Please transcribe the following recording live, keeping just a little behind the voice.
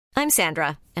I'm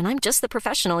Sandra, and I'm just the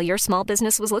professional your small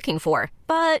business was looking for.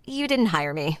 But you didn't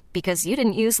hire me because you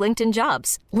didn't use LinkedIn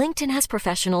Jobs. LinkedIn has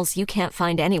professionals you can't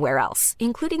find anywhere else,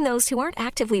 including those who aren't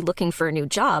actively looking for a new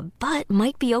job, but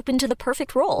might be open to the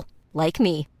perfect role, like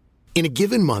me. In a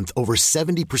given month, over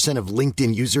 70% of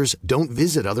LinkedIn users don't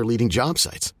visit other leading job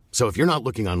sites. So if you're not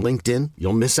looking on LinkedIn,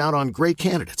 you'll miss out on great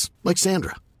candidates like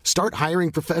Sandra. Start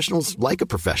hiring professionals like a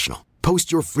professional.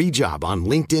 Post your free job on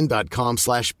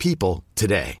linkedin.com/people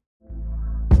today.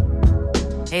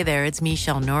 Hey there, it's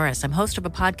Michelle Norris. I'm host of a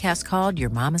podcast called Your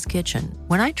Mama's Kitchen.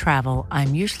 When I travel,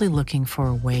 I'm usually looking for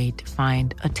a way to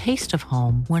find a taste of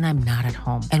home when I'm not at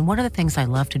home. And one of the things I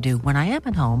love to do when I am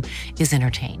at home is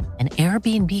entertain. And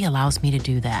Airbnb allows me to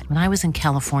do that. When I was in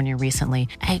California recently,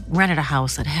 I rented a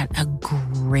house that had a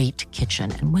great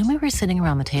kitchen. And when we were sitting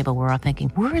around the table, we're all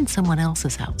thinking, we're in someone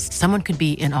else's house. Someone could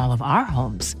be in all of our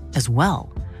homes as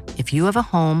well. If you have a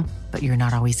home, but you're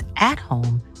not always at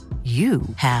home, you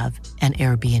have an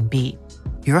Airbnb.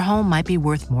 Your home might be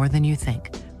worth more than you think.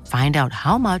 Find out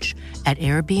how much at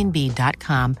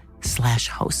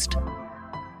airbnb.com/host. Down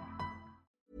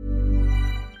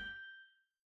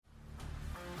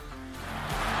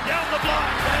the block,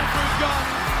 Andrew John.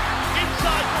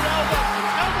 Inside for Albert.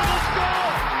 Albert will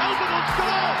score. Albert will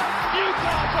score.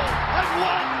 Newcastle have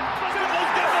won.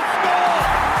 Fiddler's going to score.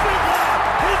 Fiddler,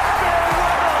 it's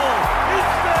farewell.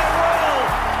 It's farewell.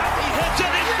 And he hits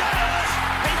it. He's got it.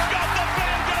 He's got the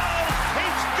field goal.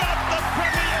 He's got the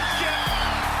premiership.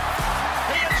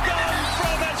 He has gone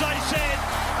from, as I said,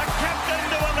 a captain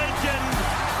to a legend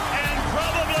and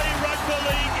probably rugby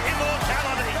league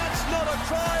immortality. That's not a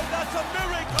try. That's a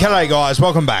miracle. G'day guys,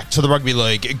 welcome back to the Rugby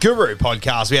League Guru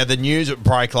podcast. We had the news at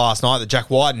break last night that Jack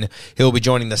Wighton, he'll be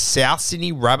joining the South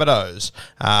Sydney Rabbitohs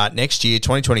next year,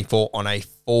 2024, on a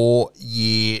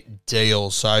 4-year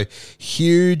deal. So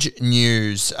huge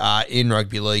news in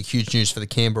rugby league, huge news for the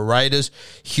Canberra Raiders,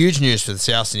 huge news for the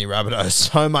South Sydney Rabbitohs.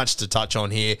 So much to touch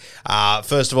on here.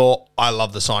 First of all, I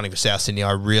love the signing for South Sydney.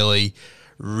 I really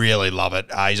love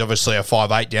it. He's obviously a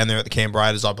 5'8" down there at the Canberra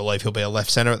Raiders. I believe he'll be a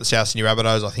left centre at the South Sydney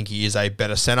Rabbitohs. I think he is a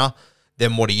better centre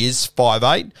than what he is,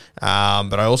 5'8".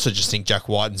 But I also just think Jack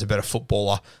Wighton's a better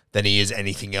footballer than he is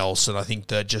anything else. And I think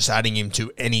that just adding him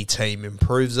to any team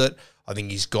improves it. I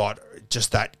think he's got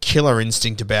just that killer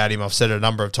instinct about him. I've said it a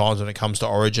number of times when it comes to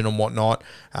Origin and whatnot.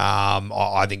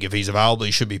 I think if he's available,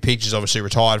 he should be picked. He's obviously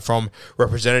retired from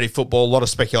representative football. A lot of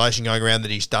speculation going around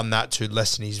that he's done that to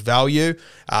lessen his value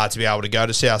to be able to go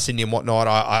to South Sydney and whatnot.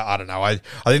 I don't know. I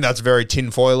think that's very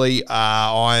tinfoily.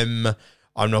 I'm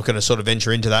not going to sort of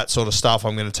venture into that sort of stuff.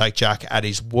 I'm going to take Jack at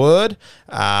his word,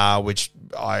 which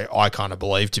I kind of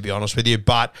believe, to be honest with you.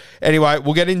 But anyway,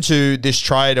 we'll get into this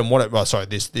trade and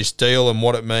this deal and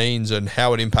what it means and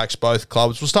how it impacts both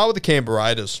clubs. We'll start with the Canberra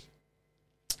Raiders.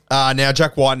 Now,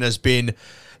 Jack Wighton has been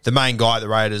the main guy at the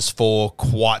Raiders for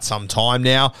quite some time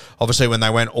now. Obviously, when they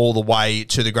went all the way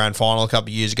to the grand final a couple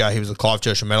of years ago, he was the Clive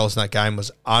Churchill medalist in that game, was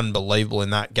unbelievable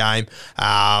in that game.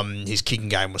 His kicking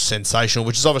game was sensational,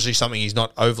 which is obviously something he's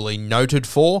not overly noted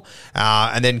for,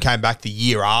 and then came back the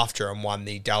year after and won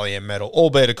the Dally M medal,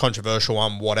 albeit a controversial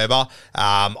one, whatever.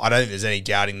 I don't think there's any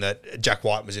doubting that Jack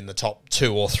Wighton was in the top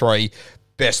 2 or 3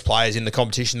 best players in the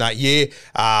competition that year.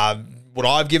 Would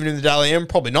I have given him the Dally M?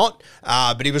 Probably not,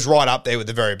 but he was right up there with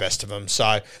the very best of them. So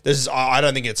I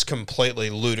don't think it's completely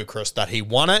ludicrous that he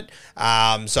won it.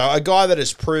 So a guy that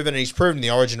has proven, he's proven in the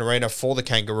Origin arena for the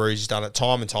Kangaroos, he's done it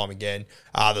time and time again,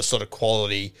 the sort of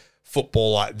quality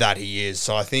footballer that he is.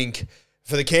 So I think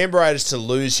for the Canberra Raiders to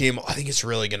lose him, I think it's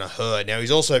really going to hurt. Now, he's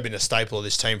also been a staple of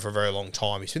this team for a very long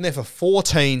time. He's been there for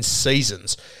 14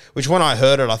 seasons, which when I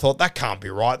heard it, I thought, that can't be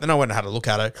right. Then I went and had a look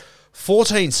at it.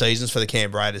 14 seasons for the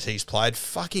Canberra Raiders he's played.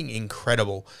 Fucking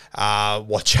incredible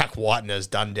what Jack Wighton has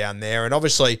done down there. And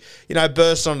obviously,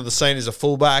 burst onto the scene as a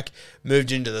fullback,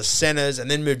 moved into the centres,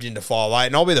 and then moved into 5'8".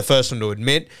 And I'll be the first one to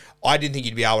admit, I didn't think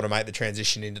he'd be able to make the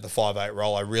transition into the 5'8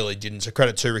 role. I really didn't. So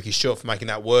credit to Ricky Stewart for making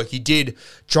that work. He did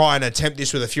try and attempt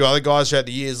this with a few other guys throughout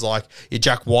the years, like your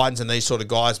Jack Whitens and these sort of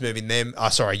guys, moving them.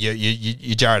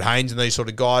 Your Jared Haynes and these sort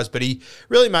of guys. But he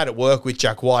really made it work with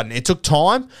Jack Wighton. It took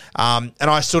time, and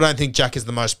I still don't think Jack is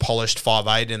the most polished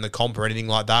 5'8 in the comp or anything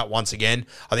like that. Once again,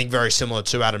 I think very similar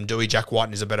to Adam Dewey, Jack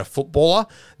Wighton is a better footballer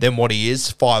than what he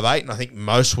is 5'8, and I think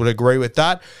most would agree with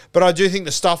that. But I do think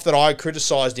the stuff that I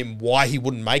criticised him why he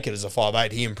wouldn't make it as a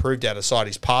 5'8, he improved outside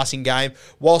his passing game.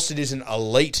 Whilst it isn't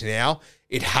elite now,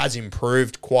 it has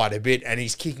improved quite a bit, and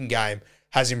his kicking game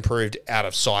has improved out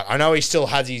of sight. I know he still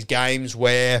has his games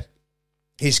where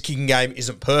His kicking game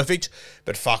isn't perfect,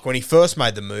 but fuck, when he first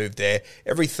made the move there,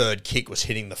 every third kick was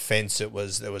hitting the fence. It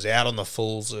was out on the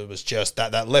fulls. It was just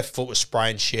that left foot was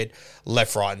spraying shit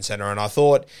left, right and centre. And I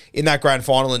thought in that grand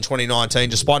final in 2019,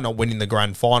 despite not winning the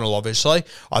grand final, obviously,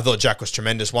 I thought Jack was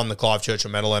tremendous, won the Clive Churchill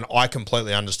medal, and I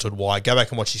completely understood why. Go back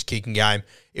and watch his kicking game.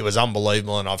 It was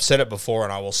unbelievable, and I've said it before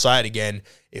and I will say it again.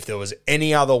 If there was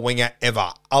any other winger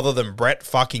ever other than Brett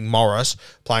fucking Morris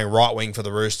playing right wing for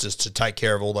the Roosters to take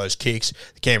care of all those kicks,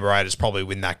 the Canberra Raiders probably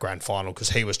win that grand final because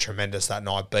he was tremendous that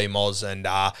night, B-Moz. And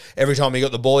every time he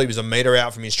got the ball, he was a metre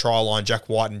out from his try line. Jack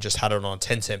Wighton just had it on a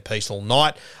 10-cent piece all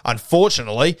night.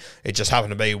 Unfortunately, it just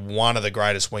happened to be one of the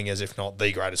greatest wingers, if not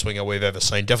the greatest winger we've ever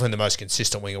seen. Definitely the most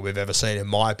consistent winger we've ever seen, in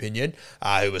my opinion,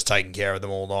 who was taking care of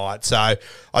them all night. So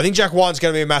I think Jack Wighton's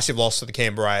going to be a massive loss for the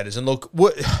Canberra Raiders. And look,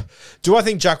 do I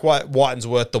think Jack Wighton's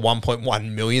worth the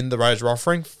 $1.1 million the Raiders are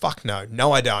offering? Fuck no.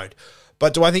 No, I don't.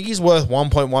 But do I think he's worth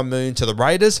 $1.1 million to the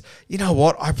Raiders? You know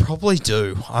what? I probably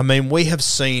do. I mean, we have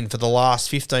seen for the last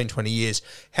 15, 20 years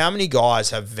how many guys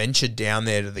have ventured down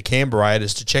there to the Canberra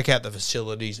Raiders to check out the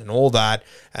facilities and all that,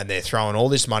 and they're throwing all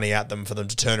this money at them for them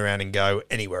to turn around and go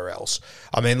anywhere else.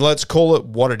 I mean, let's call it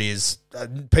what it is.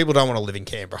 People don't want to live in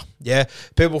Canberra, yeah?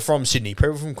 People from Sydney,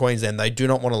 people from Queensland, they do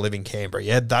not want to live in Canberra,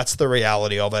 yeah? That's the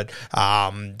reality of it.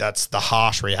 That's the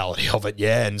harsh reality of it,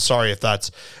 yeah? And sorry if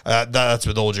that's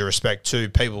with all due respect to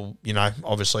people, you know,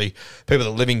 obviously people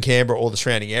that live in Canberra or the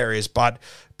surrounding areas, but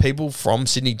people from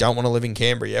Sydney don't want to live in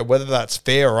Canberra, yeah? Whether that's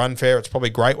fair or unfair, it's probably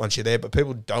great once you're there, but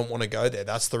people don't want to go there.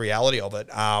 That's the reality of it.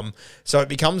 So it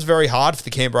becomes very hard for the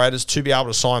Canberra Raiders to be able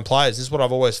to sign players. This is what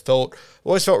I've always felt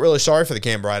really sorry for the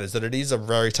Canberra Raiders, that it is a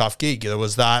very tough gig. There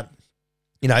was that,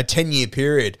 10-year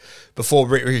period before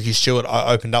Ricky Stewart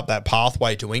opened up that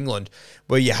pathway to England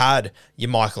where you had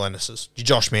your Michael Ennis's, your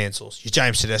Josh Mansells, your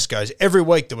James Tedesco's. Every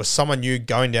week there was someone new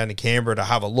going down to Canberra to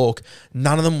have a look.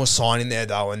 None of them were signing there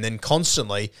though. And then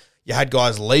constantly you had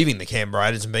guys leaving the Canberra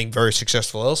Raiders and being very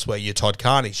successful elsewhere. Your Todd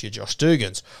Carneys, your Josh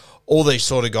Dugans, all these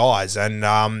sort of guys.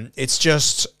 And it's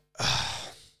just...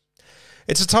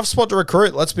 It's a tough spot to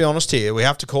recruit, let's be honest here. We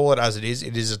have to call it as it is.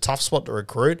 It is a tough spot to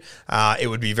recruit. It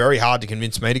would be very hard to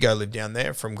convince me to go live down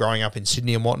there from growing up in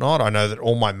Sydney and whatnot. I know that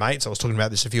all my mates, I was talking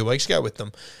about this a few weeks ago with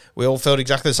them, we all felt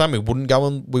exactly the same. We wouldn't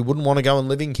want to go and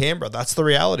live in Canberra. That's the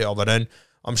reality of it. And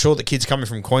I'm sure that kids coming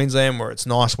from Queensland where it's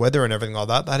nice weather and everything like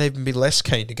that, they'd even be less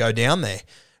keen to go down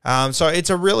there. So it's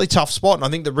a really tough spot, and I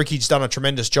think that Ricky's done a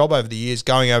tremendous job over the years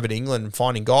going over to England and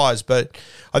finding guys, but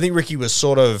I think Ricky was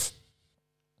sort of...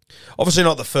 obviously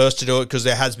not the first to do it because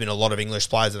there has been a lot of English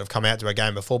players that have come out to our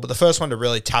game before, but the first one to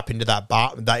really tap into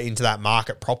that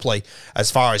market properly as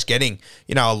far as getting,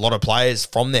 a lot of players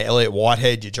from there. Elliot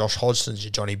Whitehead, your Josh Hodgsons,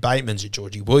 your Johnny Batemans, your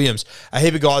Georgie Williams, a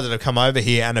heap of guys that have come over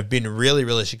here and have been really,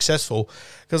 really successful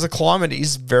because the climate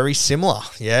is very similar,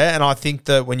 yeah? And I think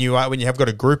that when you have got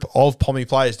a group of Pommy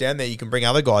players down there, you can bring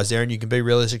other guys there and you can be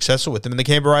really successful with them, and the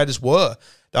Canberra Raiders were.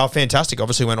 They were fantastic.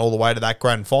 Obviously went all the way to that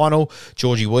grand final.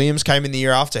 Georgie Williams came in the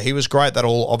year after. He was great. That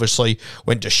all obviously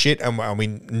went to shit, and we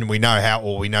know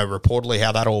reportedly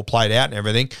how that all played out and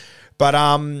everything. But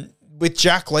with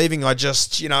Jack leaving, I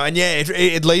just,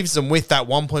 it leaves them with that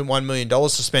 $1.1 million to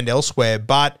spend elsewhere.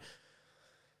 But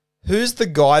who's the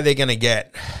guy they're going to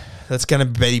get that's going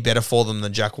to be better for them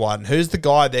than Jack Wighton? Who's the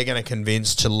guy they're going to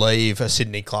convince to leave a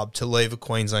Sydney club, to leave a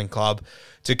Queensland club,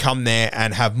 to come there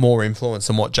and have more influence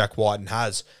than what Jack Wighton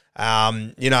has?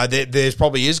 There's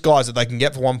probably is guys that they can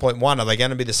get for 1.1. Are they going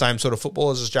to be the same sort of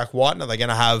footballers as Jack Wighton? Are they going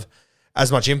to have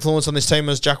as much influence on this team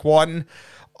as Jack Wighton?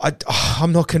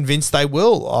 I'm not convinced they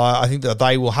will. I think that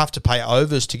they will have to pay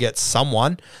overs to get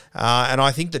someone. And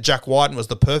I think that Jack Wighton was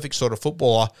the perfect sort of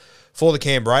footballer for the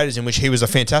Canberra Raiders, in which he was a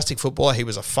fantastic footballer. He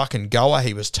was a fucking goer.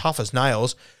 He was tough as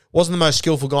nails. Wasn't the most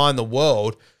skillful guy in the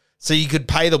world. So you could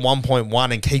pay the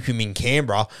 1.1 and keep him in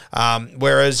Canberra.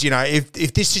 Whereas,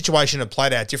 if this situation had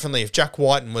played out differently, if Jack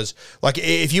Wighton was, like,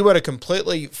 if you were to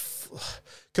completely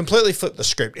flip the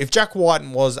script, if Jack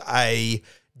Wighton was a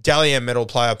Dally M medal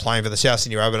player playing for the South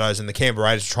Sydney Rabbitohs and the Canberra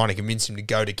Raiders were trying to convince him to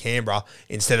go to Canberra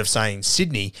instead of saying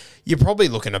Sydney, you're probably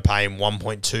looking to pay him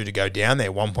 1.2 to go down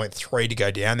there, 1.3 to go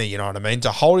down there, you know what I mean?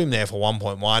 To hold him there for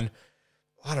 1.1,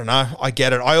 I don't know. I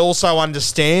get it. I also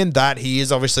understand that he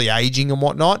is obviously aging and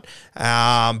whatnot,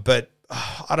 but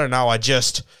I don't know. I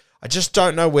just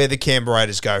don't know where the Canberra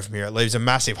Raiders go from here. It leaves a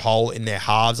massive hole in their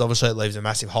halves. Obviously, it leaves a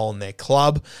massive hole in their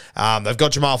club. They've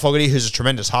got Jamal Fogarty, who's a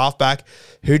tremendous halfback.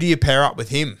 Who do you pair up with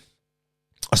him?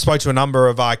 I spoke to a number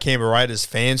of Canberra Raiders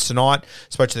fans tonight.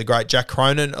 Spoke to the great Jack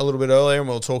Cronin a little bit earlier, and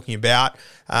we were talking about,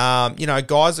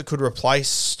 guys that could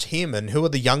replace him and who are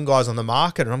the young guys on the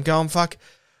market. And I'm going, fuck,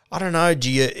 I don't know.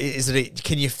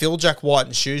 Can you fill Jack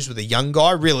Wighton's shoes with a young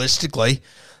guy? Realistically,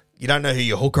 you don't know who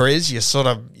your hooker is. You're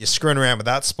screwing around with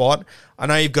that spot. I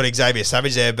know you've got Xavier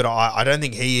Savage there, but I don't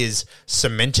think he is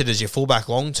cemented as your fullback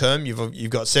long term. You've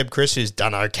got Seb Chris, who's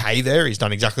done okay there. He's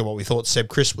done exactly what we thought Seb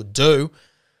Chris would do.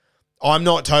 I'm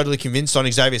not totally convinced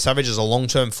on Xavier Savage as a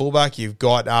long-term fullback. You've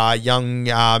got young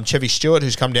Chevy Stewart,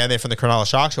 who's come down there from the Cronulla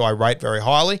Sharks, who I rate very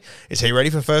highly. Is he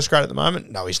ready for first grade at the moment?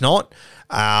 No, he's not.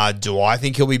 Do I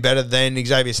think he'll be better than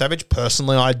Xavier Savage?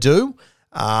 Personally, I do.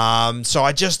 So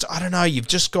I don't know. You've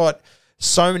just got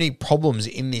so many problems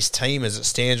in this team as it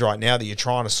stands right now that you're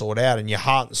trying to sort out, and your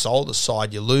heart and soul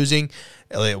decide you're losing.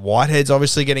 Elliot Whitehead's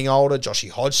obviously getting older. Joshy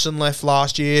Hodgson left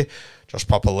last year. Josh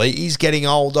Papali'i's getting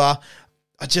older.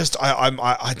 I'm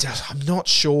not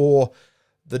sure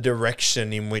the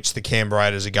direction in which the Canberra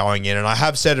Raiders are going in. And I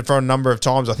have said it for a number of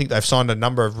times. I think they've signed a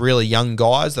number of really young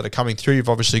guys that are coming through. You've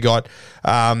obviously got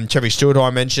Chevy Stewart, who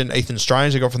I mentioned, Ethan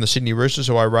Strange, they got from the Sydney Roosters,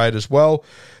 who I rate as well.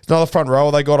 Another front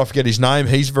rower they got, I forget his name.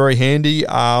 He's very handy.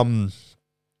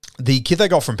 The kid they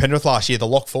got from Penrith last year, the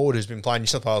lock forward who's been playing New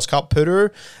South Wales Cup,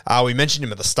 Puturu, we mentioned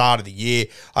him at the start of the year.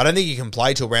 I don't think he can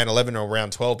play till round 11 or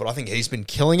round 12, but I think he's been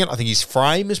killing it. I think his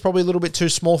frame is probably a little bit too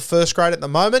small for first grade at the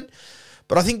moment.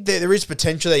 But I think there is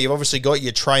potential there. You've obviously got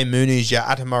your Trey Moonies, your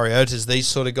Atta Mariotas, these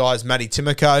sort of guys. Matty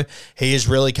Timoko, he has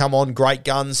really come on, great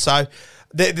guns. So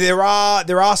there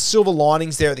are silver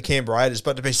linings there at the Canberra Raiders,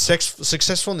 but to be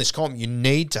successful in this comp, you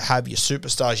need to have your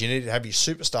superstars. You need to have your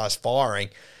superstars firing.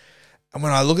 And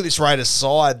when I look at this Raiders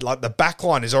side, like the back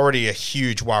line is already a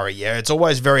huge worry. Yeah, it's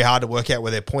always very hard to work out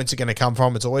where their points are going to come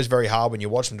from. It's always very hard when you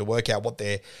watch them to work out what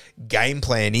their game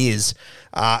plan is.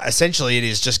 Essentially, it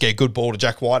is just get a good ball to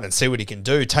Jack Wighton and see what he can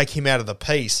do. Take him out of the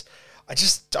piece. I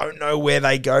just don't know where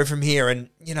they go from here. And,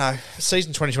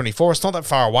 season 2024, it's not that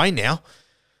far away now.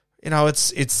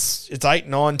 It's 8,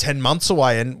 9, 10 months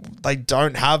away, and they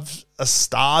don't have a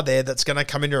star there that's going to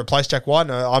come in to replace Jack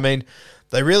Wighton. I mean,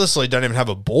 they realistically don't even have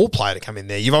a ball player to come in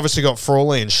there. You've obviously got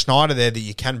Frawley and Schneider there that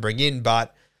you can bring in,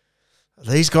 but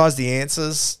are these guys the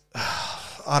answers?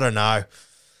 I don't know.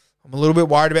 I'm a little bit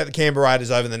worried about the Canberra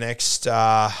Raiders over the next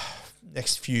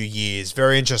few years.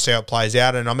 Very interesting how it plays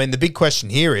out. And, I mean, the big question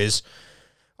here is,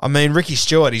 Ricky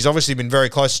Stewart, he's obviously been very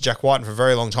close to Jack Wighton for a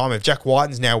very long time. If Jack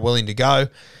Whiten's now willing to go,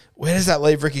 where does that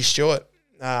leave Ricky Stewart?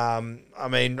 I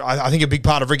think a big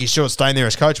part of Ricky Stewart staying there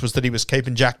as coach was that he was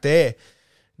keeping Jack there.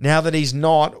 Now that he's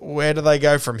not, where do they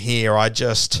go from here? I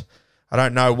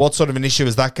don't know. What sort of an issue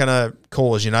is that going to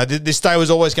cause? This day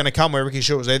was always going to come where Ricky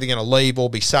Stewart was either going to leave or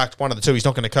be sacked. One of the two. He's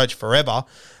not going to coach forever.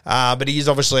 But he is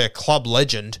obviously a club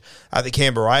legend at the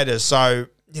Canberra Raiders. So,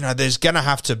 there's going to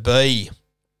have to be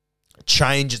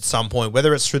change at some point,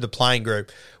 whether it's through the playing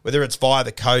group, whether it's via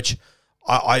the coach.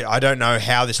 I don't know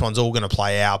how this one's all going to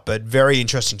play out, but very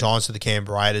interesting times for the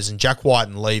Canberra Raiders. And Jack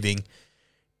Wighton leaving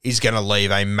is going to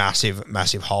leave a massive,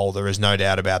 massive hole. There is no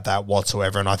doubt about that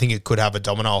whatsoever. And I think it could have a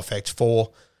domino effect for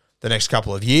the next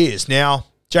couple of years. Now,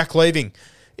 Jack leaving.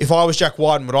 If I was Jack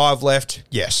Wighton, would I have left?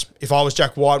 Yes. If I was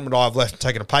Jack Wighton, would I have left and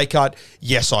taken a pay cut?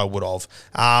 Yes, I would have.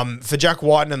 For Jack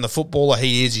Wighton and the footballer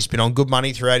he is, he's been on good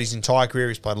money throughout his entire career.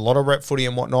 He's played a lot of rep footy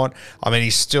and whatnot.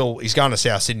 He's going to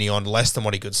South Sydney on less than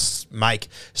what he could make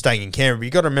staying in Canberra. But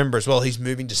you've got to remember as well, he's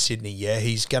moving to Sydney. Yeah,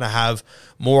 he's going to have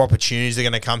more opportunities. They're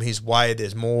going to come his way.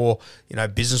 There's more,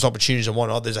 business opportunities and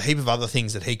whatnot. There's a heap of other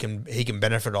things that he can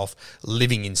benefit off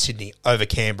living in Sydney over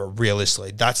Canberra,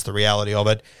 realistically. That's the reality of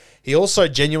it. He also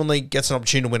genuinely gets an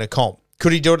opportunity to win a comp.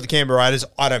 Could he do it at the Canberra Raiders?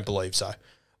 I don't believe so.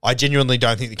 I genuinely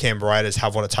don't think the Canberra Raiders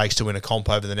have what it takes to win a comp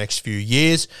over the next few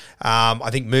years.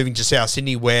 I think moving to South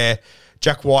Sydney where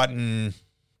Jack Wighton,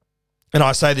 and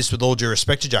I say this with all due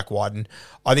respect to Jack Wighton,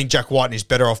 I think Jack Wighton is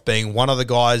better off being one of the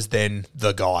guys than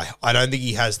the guy. I don't think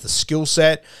he has the skill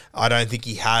set. I don't think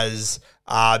he has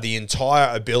the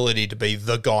entire ability to be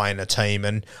the guy in a team.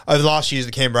 And over the last years,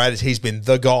 the Canberra Raiders, he's been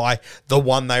the guy, the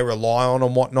one they rely on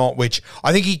and whatnot, which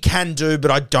I think he can do, but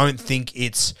I don't think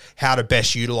it's how to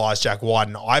best utilise Jack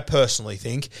Wighton. I personally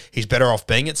think he's better off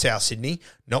being at South Sydney,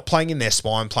 not playing in their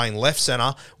spine, playing left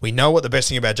centre. We know what the best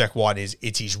thing about Jack Wighton is.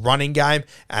 It's his running game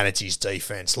and it's his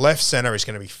defence. Left centre is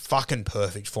going to be fucking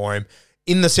perfect for him.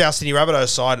 In the South Sydney Rabbitoh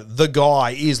side, the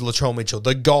guy is Latrell Mitchell.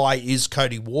 The guy is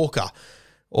Cody Walker.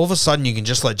 All of a sudden, you can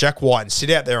just let Jack Wighton sit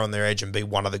out there on their edge and be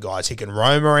one of the guys. He can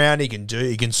roam around. He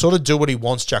can sort of do what he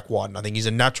wants, Jack Wighton. I think he's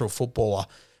a natural footballer.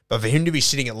 But for him to be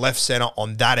sitting at left centre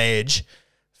on that edge,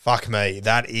 fuck me,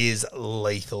 that is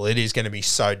lethal. It is going to be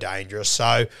so dangerous.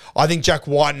 So I think Jack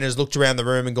Wighton has looked around the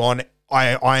room and gone,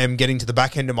 I am getting to the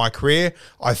back end of my career.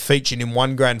 I've featured in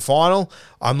one grand final.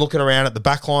 I'm looking around at the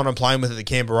back line I'm playing with at the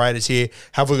Canberra Raiders here.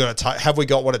 Have we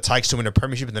got what it takes to win a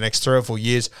premiership in the next 3 or 4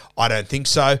 years? I don't think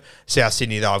so. South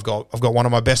Sydney, though, I've got one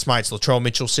of my best mates, Latrell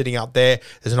Mitchell, sitting up there.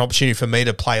 There's an opportunity for me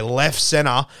to play left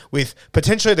centre with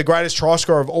potentially the greatest try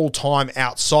scorer of all time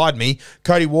outside me.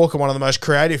 Cody Walker, one of the most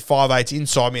creative 5'8"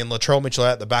 inside me, and Latrell Mitchell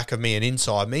out the back of me and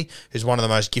inside me, who's one of the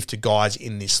most gifted guys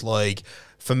in this league.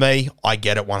 For me, I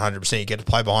get it 100%. You get to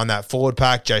play behind that forward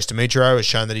pack. Jace Demetrio has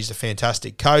shown that he's a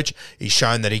fantastic coach. He's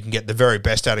shown that he can get the very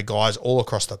best out of guys all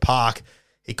across the park.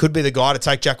 He could be the guy to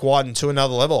take Jack Wighton to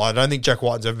another level. I don't think Jack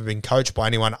Wighton's ever been coached by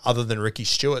anyone other than Ricky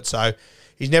Stewart, so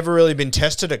he's never really been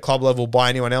tested at club level by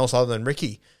anyone else other than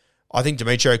Ricky. I think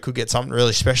Demetrio could get something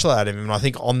really special out of him, and I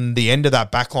think on the end of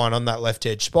that back line, on that left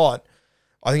edge spot,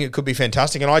 I think it could be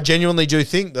fantastic. And I genuinely do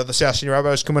think that the South Sydney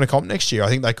Rabbitohs can win a comp next year. I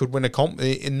think they could win a comp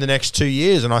in the next 2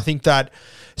 years. And I think that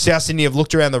South Sydney have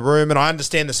looked around the room, and I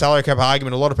understand the salary cap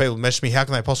argument. A lot of people message me, how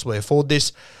can they possibly afford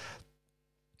this?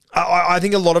 I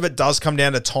think a lot of it does come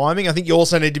down to timing. I think you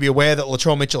also need to be aware that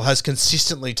Latrell Mitchell has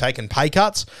consistently taken pay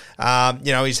cuts.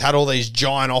 He's had all these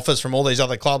giant offers from all these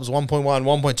other clubs, 1.1,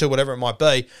 1.2, whatever it might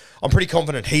be. I'm pretty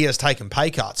confident he has taken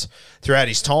pay cuts throughout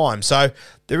his time. So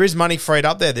there is money freed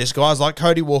up there. There's guys like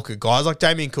Cody Walker, guys like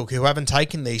Damien Cook, who haven't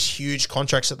taken these huge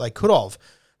contracts that they could have.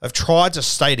 They've tried to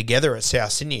stay together at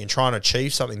South Sydney and try and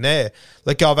achieve something there.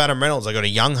 Let go of Adam Reynolds. They've got a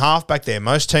young halfback there.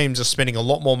 Most teams are spending a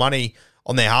lot more money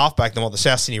on their halfback than what the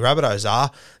South Sydney Rabbitohs are.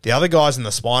 The other guys in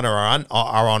the spine are on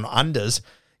unders.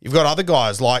 You've got other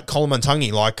guys like Colin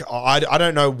Muntungi. I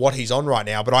don't know what he's on right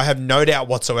now, but I have no doubt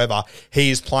whatsoever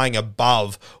he is playing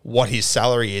above what his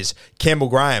salary is. Campbell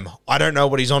Graham, I don't know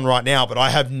what he's on right now, but I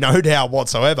have no doubt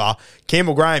whatsoever.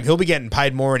 Campbell Graham, he'll be getting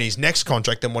paid more in his next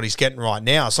contract than what he's getting right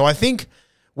now. So I think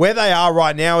where they are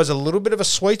right now is a little bit of a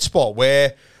sweet spot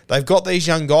where they've got these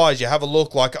young guys. You have a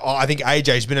look, I think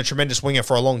AJ's been a tremendous winger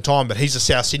for a long time, but he's a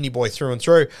South Sydney boy through and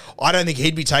through. I don't think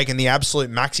he'd be taking the absolute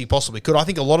max he possibly could. I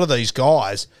think a lot of these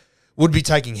guys would be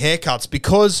taking haircuts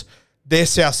because they're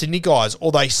South Sydney guys,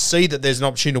 or they see that there's an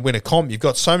opportunity to win a comp. You've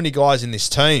got so many guys in this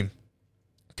team.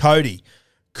 Cody,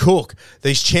 Cook,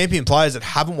 these champion players that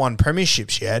haven't won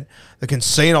premierships yet, that can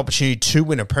see an opportunity to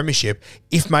win a premiership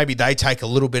if maybe they take a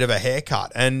little bit of a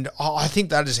haircut. And I think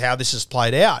that is how this has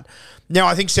played out. Now,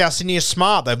 I think South Sydney is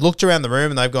smart. They've looked around the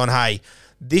room and they've gone, hey,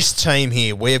 this team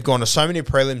here, we have gone to so many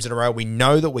prelims in a row. We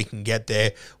know that we can get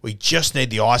there. We just need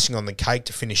the icing on the cake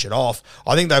to finish it off.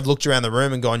 I think they've looked around the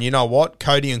room and gone, you know what,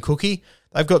 Cody and Cookie,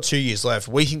 they've got 2 years left.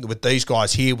 We think that with these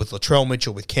guys here, with Latrell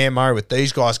Mitchell, with Cam Murray, with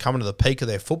these guys coming to the peak of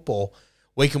their football,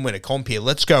 we can win a comp here.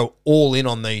 Let's go all in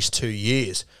on these 2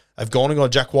 years. They've gone and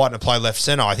got Jack Wighton to play left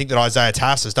centre. I think that Isaiah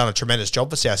Tass has done a tremendous job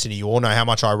for South Sydney. You all know how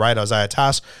much I rate Isaiah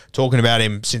Tass, talking about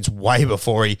him since way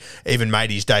before he even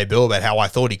made his debut, about how I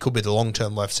thought he could be the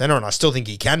long-term left centre, and I still think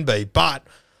he can be. But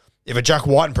if a Jack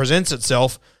Wighton presents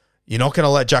itself, you're not going to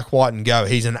let Jack Wighton go.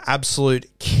 He's an absolute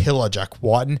killer, Jack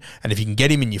Wighton, and if you can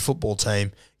get him in your football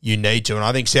team, you need to. And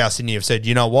I think South Sydney have said,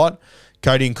 you know what,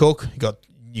 Cody and Cook,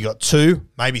 you got 2,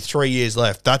 maybe 3 years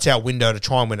left. That's our window to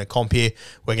try and win a comp here.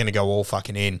 We're going to go all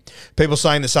fucking in. People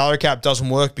saying the salary cap doesn't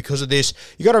work because of this.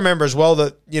 You got to remember as well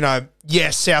that,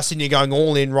 yes, South Sydney are going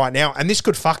all in right now, and this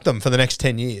could fuck them for the next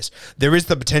 10 years. There is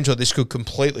the potential this could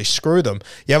completely screw them.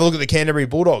 You have a look at the Canterbury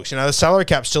Bulldogs. The salary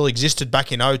cap still existed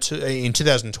back in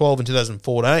 2012 and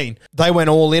 2014. They went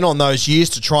all in on those years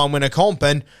to try and win a comp,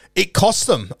 and it cost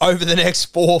them over the next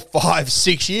 4, 5,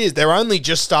 6 years. They're only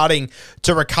just starting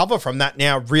to recover from that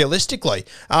now, realistically.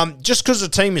 Just because the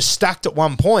team is stacked at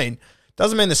one point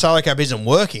doesn't mean the salary cap isn't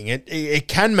working. It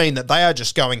can mean that they are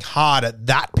just going hard at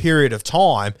that period of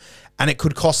time, and it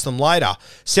could cost them later.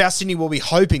 South Sydney will be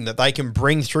hoping that they can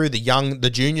bring through the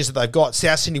juniors that they've got.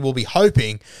 South Sydney will be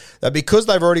hoping that because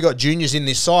they've already got juniors in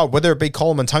this side, whether it be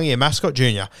Colin Muntungi, a mascot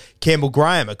junior, Campbell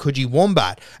Graham, a Coogee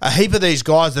Wombat, a heap of these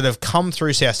guys that have come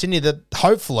through South Sydney, that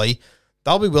hopefully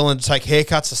they'll be willing to take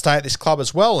haircuts to stay at this club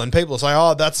as well. And people say,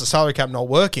 oh, that's the salary cap not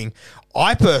working.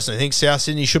 I personally think South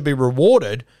Sydney should be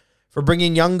rewarded for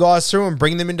bringing young guys through and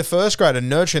bringing them into first grade and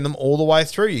nurturing them all the way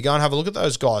through. You go and have a look at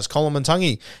those guys. Colin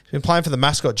Muntungi has been playing for the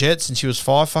mascot Jets since he was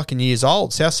 5 fucking years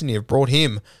old. South Sydney have brought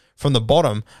him from the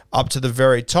bottom up to the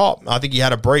very top. I think he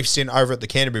had a brief stint over at the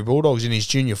Canterbury Bulldogs in his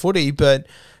junior footy, but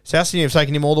South Sydney have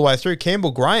taken him all the way through.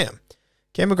 Campbell Graham's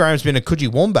been a Coogee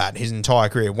Wombat his entire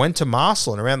career. Went to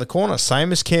Marcellin around the corner,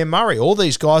 same as Cam Murray. All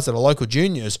these guys that are local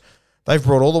juniors, they've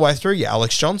brought all the way through. Yeah,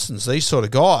 Alex Johnson's, these sort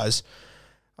of guys.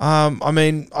 I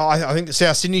think that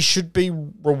South Sydney should be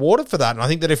rewarded for that. And I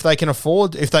think that if they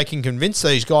can convince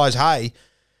these guys, hey,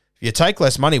 if you take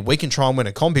less money, we can try and win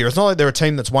a comp here. It's not like they're a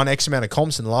team that's won X amount of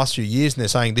comps in the last few years and they're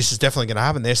saying this is definitely going to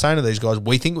happen. They're saying to these guys,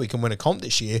 we think we can win a comp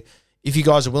this year if you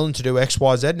guys are willing to do X,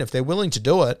 Y, Z. And if they're willing to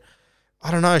do it,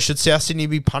 I don't know, should South Sydney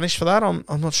be punished for that? I'm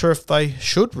not sure if they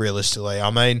should, realistically.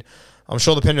 I mean, I'm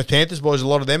sure the Penrith Panthers boys, a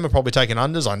lot of them are probably taking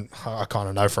unders. I kind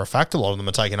of know for a fact a lot of them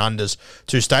are taking unders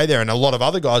to stay there, and a lot of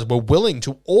other guys were willing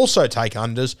to also take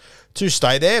unders to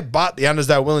stay there, but the unders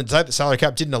they were willing to take, the salary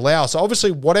cap didn't allow. So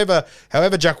obviously,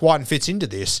 however Jack Wighton fits into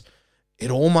this, it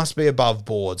all must be above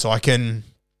board. So I can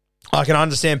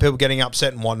understand people getting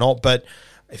upset and whatnot, but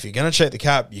if you're going to cheat the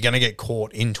cap, you're going to get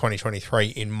caught in 2023,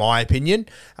 in my opinion.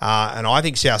 And I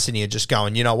think South Sydney are just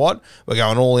going, you know what? We're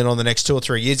going all in on the next 2 or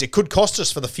 3 years. It could cost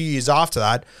us for the few years after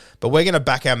that, but we're going to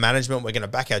back our management. We're going to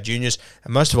back our juniors.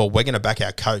 And most of all, we're going to back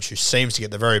our coach, who seems to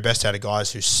get the very best out of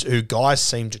guys who guys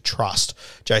seem to trust,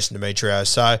 Jason Demetriou.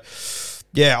 So,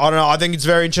 yeah, I don't know. I think it's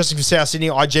very interesting for South Sydney.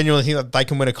 I genuinely think that they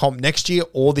can win a comp next year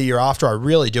or the year after. I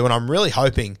really do. And I'm really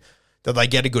hoping that they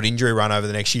get a good injury run over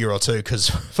the next year or two, because,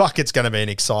 fuck, it's going to be an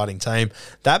exciting team.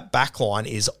 That back line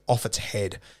is off its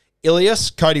head. Ilias,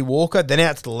 Cody Walker, then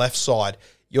out to the left side.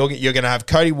 You're going to have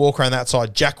Cody Walker on that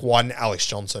side, Jack Wighton, Alex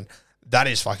Johnson. That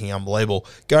is fucking unbelievable.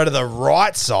 Go to the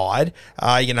right side,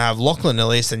 you're going to have Lachlan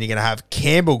Ilias, and you're going to have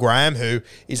Campbell Graham, who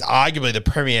is arguably the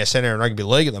premier centre in rugby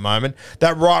league at the moment.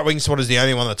 That right wing spot is the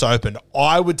only one that's open.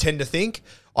 I would tend to think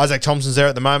Isaac Thompson's there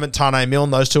at the moment, Tane Milne,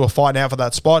 those two are fighting out for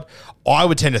that spot. I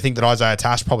would tend to think that Isaiah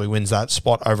Tash probably wins that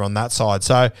spot over on that side.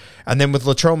 So, and then with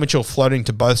Latrell Mitchell floating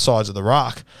to both sides of the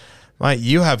ruck, mate,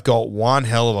 you have got one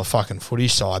hell of a fucking footy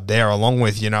side there, along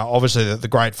with, obviously the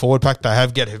great forward pack. They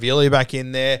have get Havili back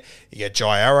in there. You get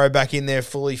Jai Arrow back in there,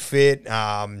 fully fit.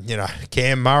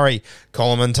 Cam Murray,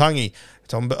 Coleman Tungy.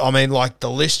 I mean, like, the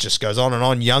list just goes on and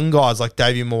on. Young guys like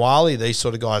Davey Moali, these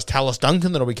sort of guys. Tallis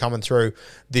Duncan that'll be coming through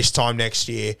this time next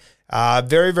year.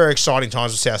 Very, very exciting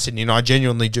times with South Sydney, and I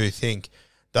genuinely do think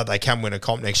that they can win a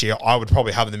comp next year. I would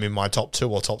probably have them in my top 2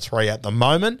 or top 3 at the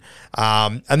moment.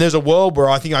 And there's a world where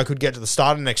I think I could get to the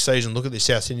start of next season, look at this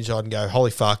South Sydney side and go,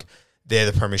 holy fuck, they're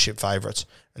the premiership favourites.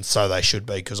 And so they should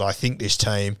be, because I think this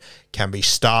team can be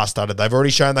star-studded. They've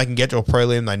already shown they can get to a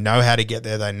prelim. They know how to get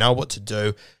there. They know what to do.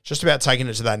 It's just about taking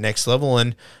it to that next level.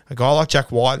 And a guy like Jack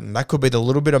Wighton, that could be the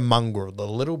little bit of mongrel, the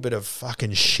little bit of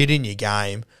fucking shit in your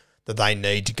game that they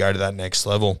need to go to that next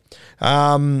level.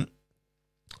 A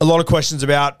lot of questions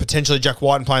about potentially Jack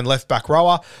Wighton playing left back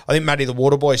rower. I think Matty the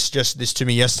Waterboy suggested this to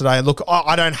me yesterday. And look,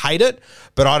 I don't hate it,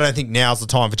 but I don't think now's the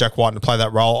time for Jack Wighton to play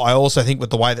that role. I also think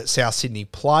with the way that South Sydney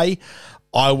play,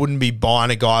 I wouldn't be buying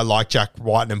a guy like Jack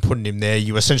Wighton and putting him there.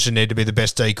 You essentially need to be the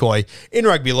best decoy in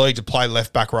rugby league to play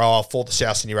left back rower for the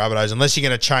South Sydney Rabbitohs, unless you're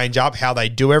going to change up how they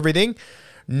do everything.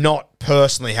 Not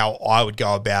personally how I would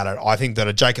go about it. I think that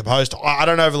a Jacob Host, I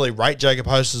don't overly rate Jacob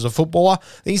Host as a footballer.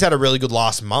 I think he's had a really good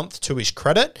last month, to his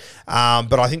credit.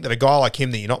 But I think that a guy like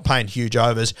him that you're not paying huge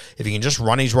overs, if he can just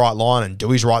run his right line and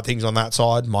do his right things on that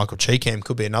side, Michael Cheekham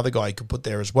could be another guy you could put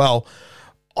there as well.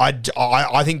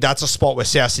 I think that's a spot where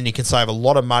South Sydney can save a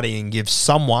lot of money and give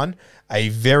someone a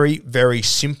very, very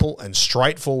simple and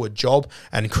straightforward job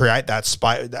and create that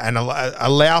space and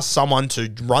allow someone to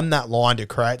run that line to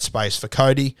create space for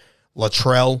Cody,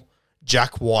 Latrell,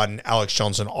 Jack Wighton, Alex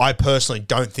Johnson. I personally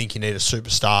don't think you need a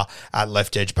superstar at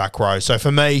left edge back row. So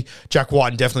for me, Jack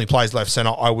Wighton definitely plays left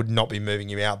centre. I would not be moving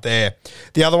him out there.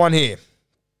 The other one here.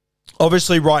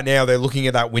 Obviously, right now, they're looking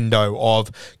at that window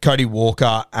of Cody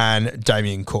Walker and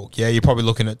Damien Cook. Yeah, you're probably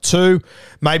looking at 2,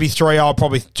 maybe 3. I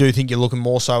probably do think you're looking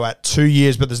more so at 2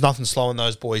 years, but there's nothing slowing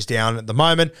those boys down at the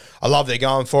moment. I love they're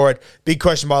going for it. Big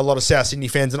question by a lot of South Sydney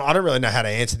fans, and I don't really know how to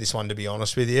answer this one, to be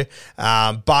honest with you.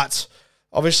 But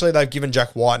obviously, they've given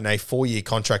Jack Wighton a 4-year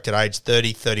contract at age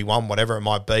 30, 31, whatever it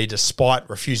might be, despite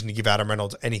refusing to give Adam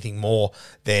Reynolds anything more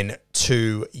than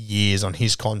 2 years on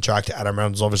his contract. Adam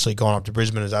Reynolds obviously gone up to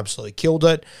Brisbane, has absolutely killed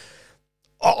it.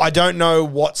 I don't know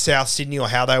what South Sydney or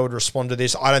how they would respond to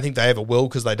this. I don't think they ever will,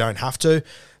 because they don't have to.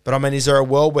 But, I mean, is there a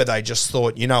world where they just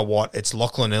thought, you know what, it's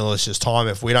Lachlan Ilias' time.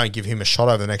 If we don't give him a shot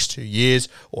over the next 2 years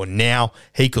or now,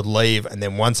 he could leave. And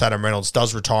then once Adam Reynolds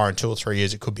does retire in 2 or 3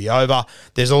 years, it could be over.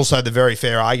 There's also the very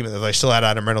fair argument that they still had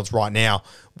Adam Reynolds right now.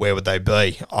 Where would they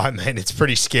be? I mean, it's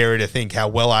pretty scary to think how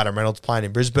well Adam Reynolds playing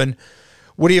in Brisbane.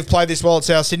 Would he have played this well at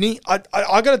South Sydney? I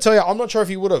got to tell you, I'm not sure if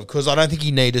he would have, because I don't think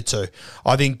he needed to.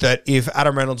 I think that if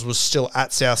Adam Reynolds was still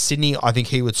at South Sydney, I think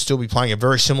he would still be playing a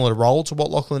very similar role to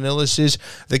what Lachlan Ilias is.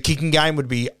 The kicking game would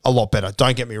be a lot better.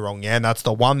 Don't get me wrong, yeah, and that's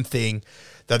the one thing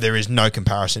that there is no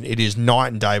comparison. It is night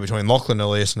and day between Lachlan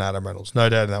Ilias and Adam Reynolds. No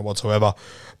doubt in that whatsoever.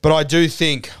 But I do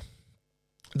think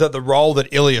that the role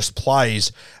that Ilias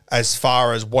plays as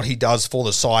far as what he does for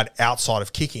the side outside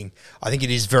of kicking. I think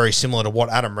it is very similar to what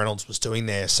Adam Reynolds was doing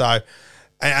there. So,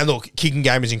 and look, kicking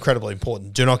game is incredibly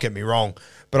important. Do not get me wrong.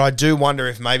 But I do wonder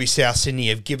if maybe South Sydney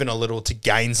have given a little to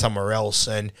gain somewhere else.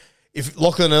 And if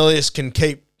Lachlan Ilias can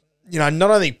keep, not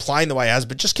only playing the way he has,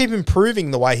 but just keep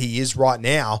improving the way he is right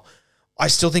now, I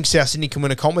still think South Sydney can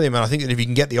win a comp with him. And I think that if you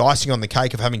can get the icing on the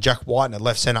cake of having Jack Wighton at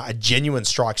left centre, a genuine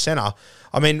strike centre,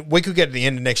 I mean, we could get to the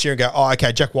end of next year and go, oh,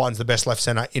 okay, Jack Wighton's the best left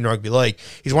centre in rugby league.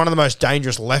 He's one of the most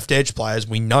dangerous left edge players.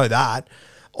 We know that.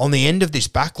 On the end of this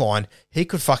backline, he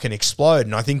could fucking explode.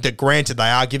 And I think that, granted, they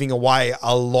are giving away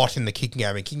a lot in the kicking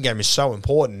game, and kicking game is so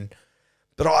important.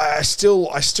 But I still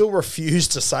refuse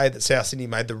to say that South Sydney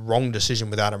made the wrong decision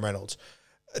with Adam Reynolds.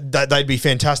 They'd be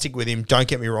fantastic with him. Don't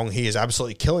get me wrong. He is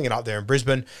absolutely killing it up there in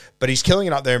Brisbane, but he's killing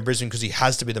it up there in Brisbane because he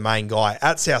has to be the main guy.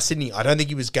 At South Sydney, I don't think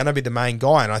he was going to be the main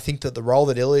guy, and I think that the role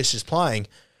that Ilias is playing,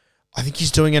 I think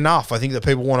he's doing enough. I think that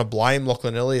people want to blame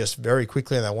Lachlan Ilias very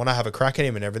quickly, and they want to have a crack at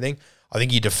him and everything. I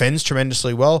think he defends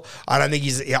tremendously well. I don't think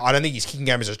his kicking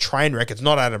game is a train wreck. It's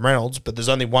not Adam Reynolds, but there's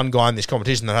only one guy in this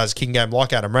competition that has a kicking game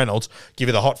like Adam Reynolds. Give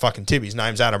you the hot fucking tip. His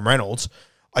name's Adam Reynolds.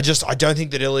 I don't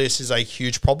think that Ilias is a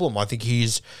huge problem. I think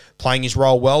he's playing his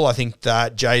role well. I think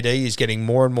that JD is getting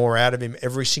more and more out of him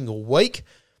every single week.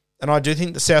 And I do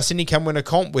think that South Sydney can win a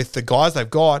comp with the guys they've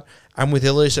got and with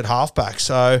Ilias at halfback.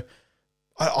 So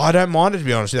I don't mind it, to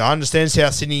be honest with you. I understand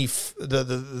South Sydney,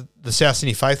 the South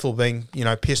Sydney faithful being,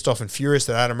 pissed off and furious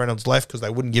that Adam Reynolds left because they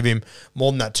wouldn't give him more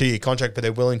than that 2-year contract, but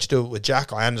they're willing to do it with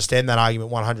Jack. I understand that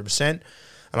argument 100%.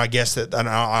 And I guess that, and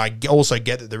I also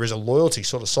get that there is a loyalty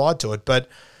sort of side to it. But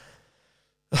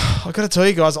I've got to tell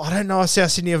you guys, I don't know if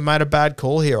South Sydney have made a bad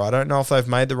call here. I don't know if they've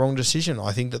made the wrong decision.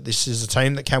 I think that this is a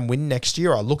team that can win next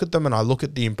year. I look at them and I look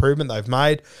at the improvement they've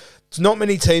made. There's not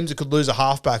many teams that could lose a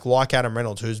halfback like Adam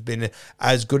Reynolds, who's been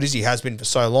as good as he has been for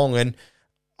so long. And,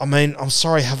 I mean, I'm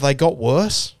sorry, have they got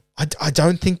worse? I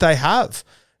don't think they have.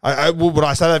 Would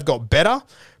I say they've got better?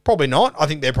 Probably not. I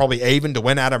think they're probably even to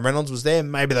when Adam Reynolds was there.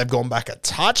 Maybe they've gone back a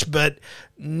touch, but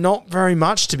not very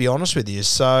much, to be honest with you.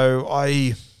 So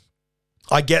I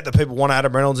get that people want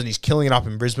Adam Reynolds and he's killing it up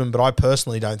in Brisbane, but I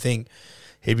personally don't think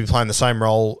he'd be playing the same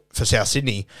role for South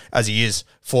Sydney as he is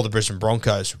for the Brisbane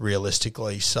Broncos,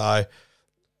 realistically. So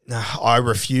I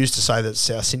refuse to say that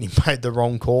South Sydney made the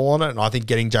wrong call on it, and I think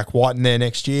getting Jack Wighton there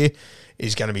next year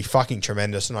is going to be fucking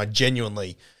tremendous, and I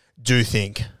genuinely do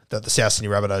think that the South Sydney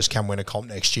Rabbitohs can win a comp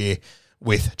next year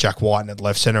with Jack Wighton at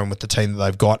left centre and with the team that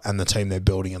they've got and the team they're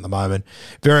building at the moment.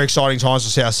 Very exciting times for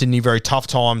South Sydney, very tough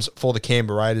times for the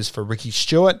Canberra Raiders for Ricky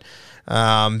Stewart.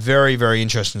 Very, very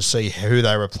interesting to see who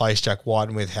they replace Jack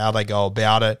Wighton with, how they go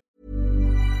about it.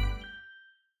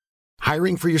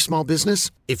 Hiring for your small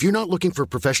business? If you're not looking for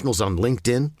professionals on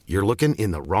LinkedIn, you're looking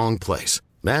in the wrong place.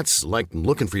 That's like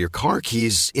looking for your car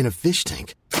keys in a fish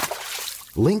tank.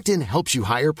 LinkedIn helps you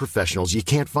hire professionals you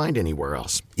can't find anywhere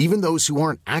else, even those who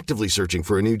aren't actively searching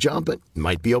for a new job but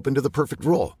might be open to the perfect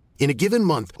role. In a given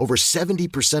month, over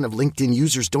 70% of LinkedIn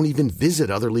users don't even visit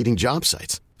other leading job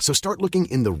sites. So start looking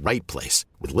in the right place.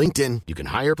 With LinkedIn, you can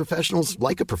hire professionals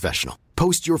like a professional.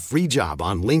 Post your free job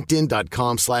on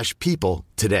linkedin.com/people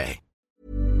today.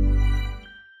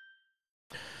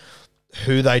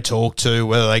 Who they talk to,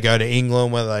 whether they go to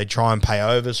England, whether they try and pay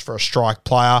overs for a strike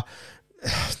player.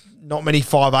 Not many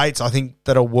 5'8", I think,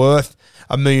 that are worth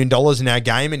 $1 million in our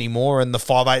game anymore, and the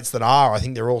 5'8" that are, I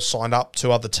think they're all signed up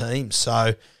to other teams.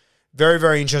 So very,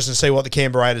 very interesting to see what the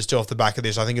Canberra Raiders do off the back of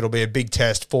this. I think it'll be a big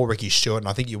test for Ricky Stewart, and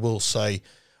I think you will see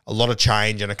a lot of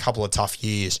change and a couple of tough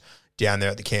years down there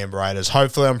at the Canberra Raiders.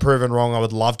 Hopefully I'm proven wrong. I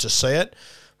would love to see it,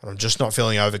 but I'm just not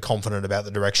feeling overconfident about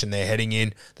the direction they're heading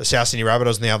in. The South Sydney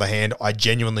Rabbitohs, on the other hand, I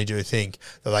genuinely do think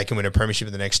that they can win a premiership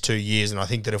in the next 2 years, and I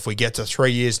think that if we get to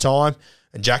 3 years' time,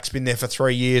 and Jack's been there for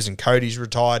 3 years, and Cody's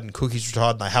retired, and Cookie's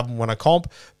retired, and they haven't won a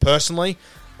comp, personally,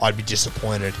 I'd be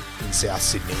disappointed in South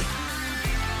Sydney.